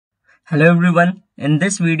Hello everyone, in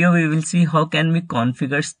this video we will see how can we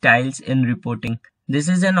configure styles in reporting. This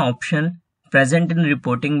is an option present in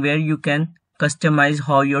reporting where you can customize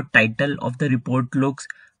how your title of the report looks,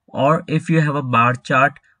 or if you have a bar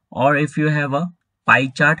chart or if you have a pie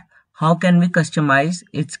chart, how can we customize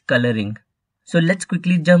its coloring. So let's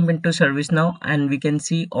quickly jump into ServiceNow and we can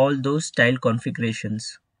see all those style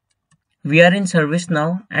configurations. We are in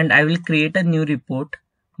ServiceNow and I will create a new report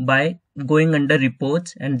by going under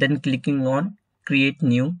reports and then clicking on create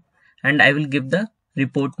new, and I will give the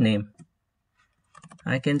report name.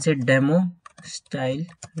 I can say demo style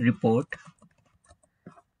report,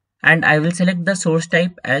 and I will select the source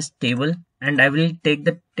type as table and I will take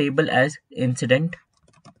the table as incident,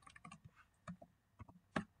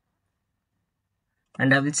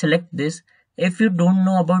 and I will select this. If you don't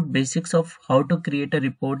know about basics of how to create a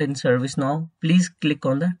report in ServiceNow, please click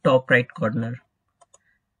on the top right corner.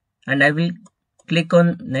 And I will click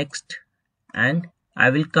on next and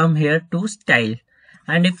I will come here to style,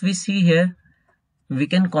 and if we see here we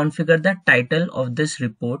can configure the title of this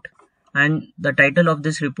report, and the title of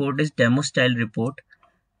this report is demo style report.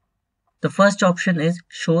 The first option is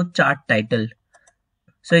show chart title,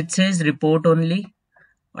 so it says report only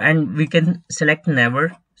and we can select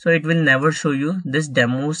never, so it will never show you this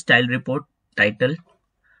demo style report title,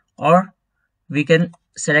 or we can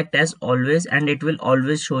select as always and it will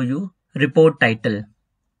always show you report title.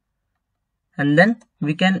 And then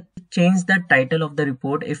we can change the title of the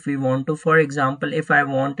report if we want to. For example, if I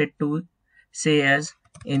want it to say as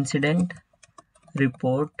incident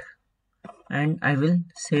report and I will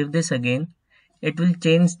save this again, it will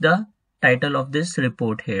change the title of this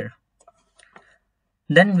report here.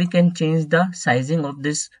 Then we can change the sizing of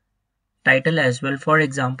this title as well. For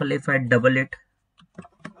example, if I double it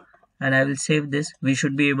and I will save this, we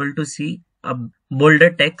should be able to see a bolder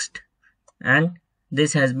text, and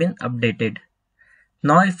this has been updated.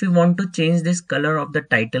 Now if we want to change this color of the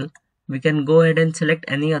title, we can go ahead and select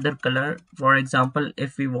any other color. For example,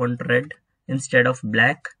 if we want red instead of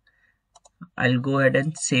black, I'll go ahead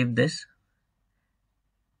and save this,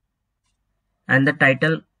 and the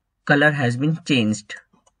title color has been changed.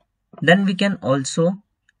 Then we can also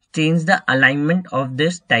change the alignment of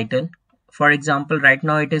this title. For example, right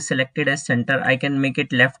now it is selected as center. I can make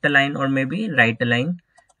it left align or maybe right align,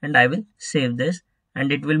 and I will save this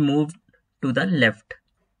and it will move to the left.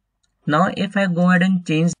 Now if I go ahead and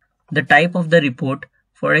change the type of the report,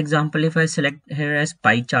 for example, if I select here as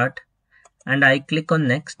pie chart and I click on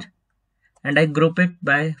next and I group it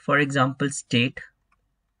by, for example, state,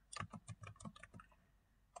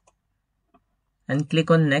 and click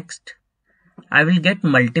on next, I will get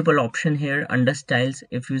multiple options here under styles.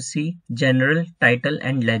 If you see general, title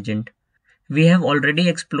and legend, we have already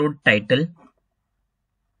explored title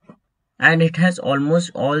and it has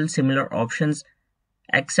almost all similar options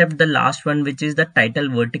except the last one, which is the title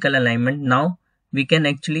vertical alignment. Now we can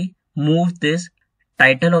actually move this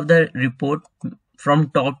title of the report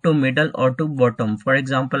from top to middle or to bottom. For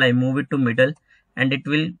example, I move it to middle and it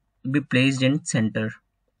will be placed in center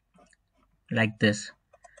like this.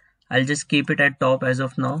 I'll just keep it at top as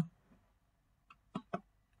of now,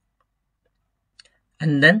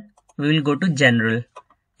 and then we will go to general.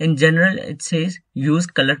 In general, it says use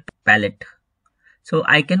color palette, so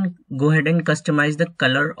I can go ahead and customize the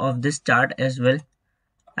color of this chart as well.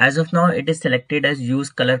 As of now it is selected as use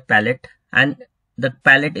color palette and the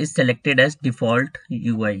palette is selected as default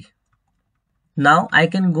UI. Now I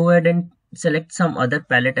can go ahead and select some other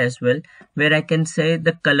palette as well, where I can say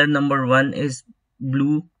the color number 1 is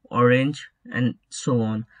blue, orange and so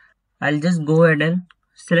on. I'll just go ahead and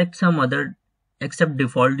select some other except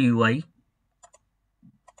default UI,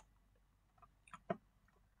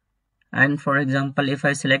 and for example if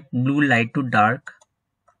I select blue light to dark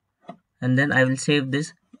and then I will save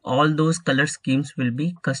this, all those color schemes will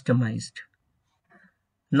be customized.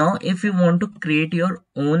 Now if you want to create your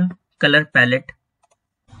own color palette,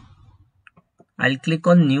 I'll click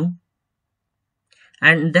on new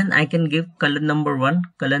and then I can give color number 1,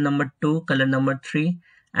 color number 2, color number 3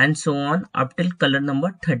 and so on up till color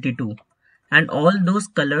number 32, and all those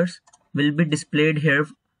colors will be displayed here.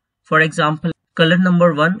 For example, color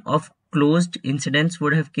number 1 of closed incidents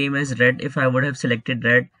would have came as red if I would have selected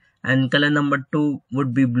red, and color number 2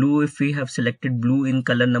 would be blue if we have selected blue in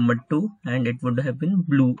color number 2, and it would have been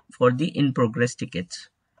blue for the in progress tickets.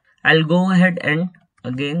 I'll go ahead and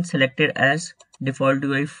again select it as default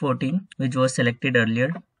UI 14, which was selected earlier.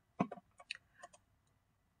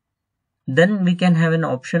 Then we can have an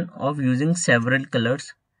option of using several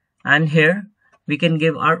colors, and here we can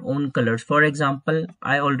give our own colors. For example,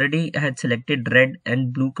 I already had selected red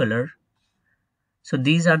and blue color, So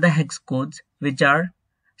these are the hex codes which are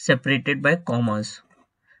separated by commas,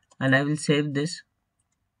 and I will save this,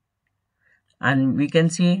 and we can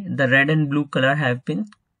see the red and blue color have been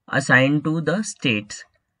assigned to the states.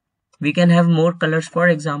 We can have more colors. For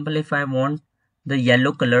example, if I want the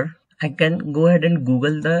yellow color, I can go ahead and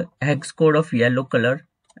Google the hex code of yellow color,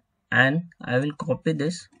 and I will copy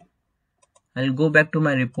this. I'll go back to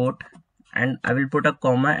my report and I will put a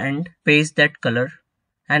comma and paste that color,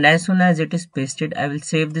 and as soon as it is pasted, I will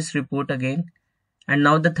save this report again, and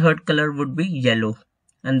now the third color would be yellow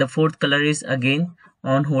and the fourth color is again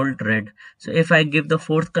on hold red. So if I give the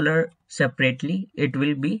fourth color separately, it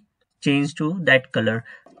will be changed to that color.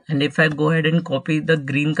 And if I go ahead and copy the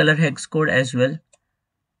green color hex code as well,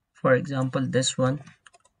 for example this one,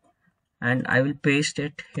 and I will paste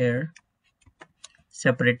it here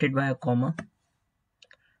separated by a comma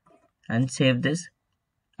and save this,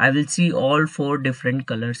 I will see all 4 different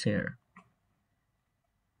colors here.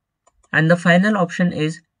 And the final option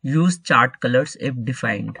is use chart colors if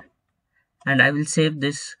defined, and I will save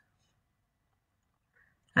this,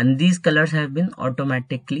 and these colors have been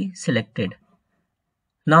automatically selected.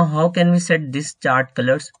 Now how can we set these chart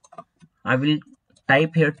colors? I will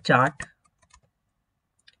type here chart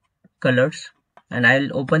colors and I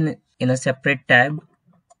will open in a separate tab,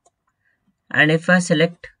 and if I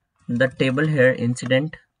select the table here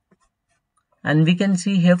incident, and we can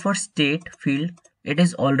see here for state field it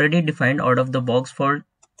is already defined out of the box. For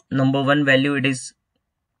number 1 value it is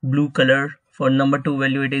blue color, for number 2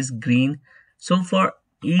 value it is green. So for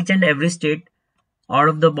each and every state out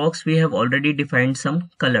of the box we have already defined some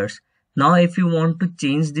colors. Now if you want to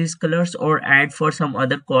change these colors or add for some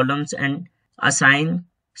other columns and assign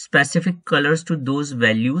specific colors to those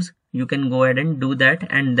values, you can go ahead and do that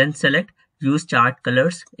and then select use chart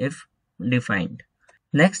colors if defined.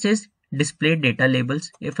 Next is display data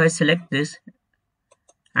labels. If I select this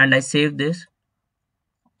and I save this,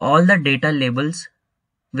 all the data labels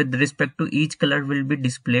with respect to each color will be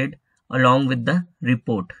displayed along with the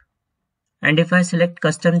report. And if I select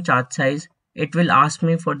custom chart size, it will ask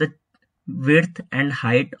me for the width and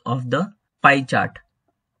height of the pie chart.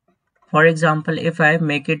 For example, if I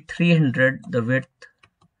make it 300 the width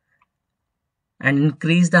and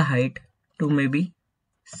increase the height to maybe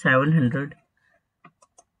 700,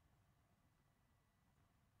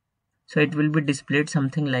 so it will be displayed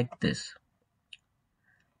something like this.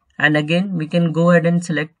 And again we can go ahead and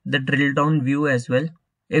select the drill down view as well.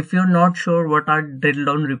 If you're not sure what are drill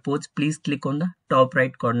down reports, please click on the top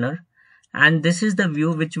right corner, and this is the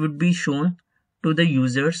view which would be shown to the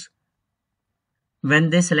users when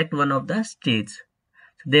they select one of the states.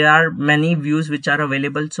 There are many views which are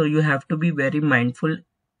available, so you have to be very mindful.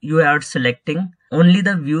 You are selecting only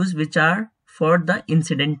the views which are for the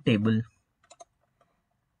incident table.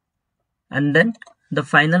 And then the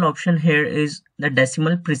final option here is the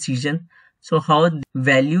decimal precision. So how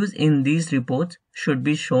values in these reports should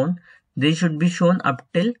be shown. They should be shown up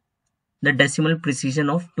till the decimal precision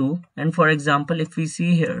of 2. And for example, if we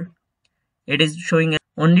see here, it is showing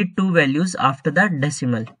only 2 values after the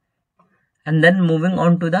decimal. And then moving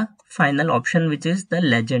on to the final option, which is the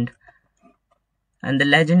legend. And the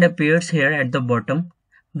legend appears here at the bottom.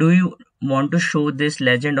 Do you want to show this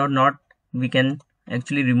legend or not? We can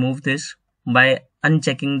actually remove this by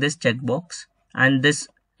unchecking this checkbox, and this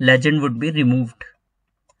legend would be removed.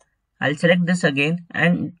 I'll select this again,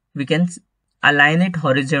 and we can align it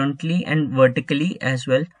horizontally and vertically as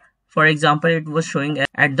well. For example, it was showing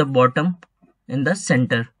at the bottom in the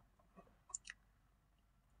center.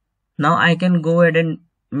 Now I can go ahead and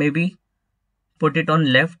maybe put it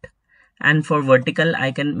on left, and for vertical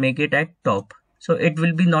I can make it at top. So it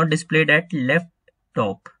will be not displayed at left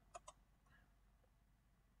top.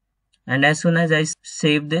 And as soon as I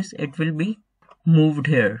save this, it will be moved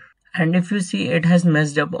here. And if you see, it has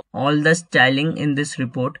messed up all the styling in this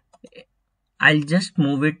report. I'll just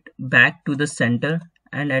move it back to the center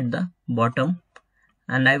and at the bottom,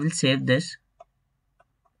 and I will save this.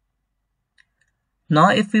 Now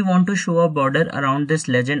if we want to show a border around this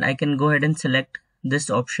legend, I can go ahead and select this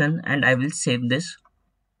option and I will save this,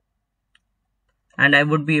 and I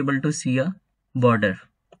would be able to see a border.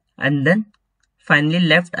 And then finally,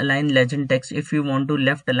 left align legend text. If you want to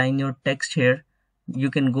left align your text here, you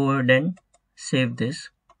can go ahead and save this,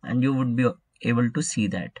 and you would be able to see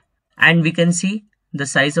that. And we can see the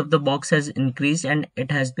size of the box has increased and it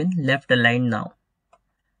has been left aligned now.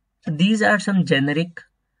 So these are some generic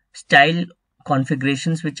style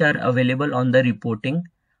configurations which are available on the reporting.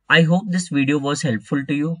 I hope this video was helpful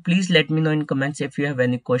to you. Please let me know in comments if you have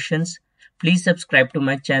any questions. Please subscribe to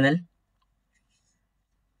my channel.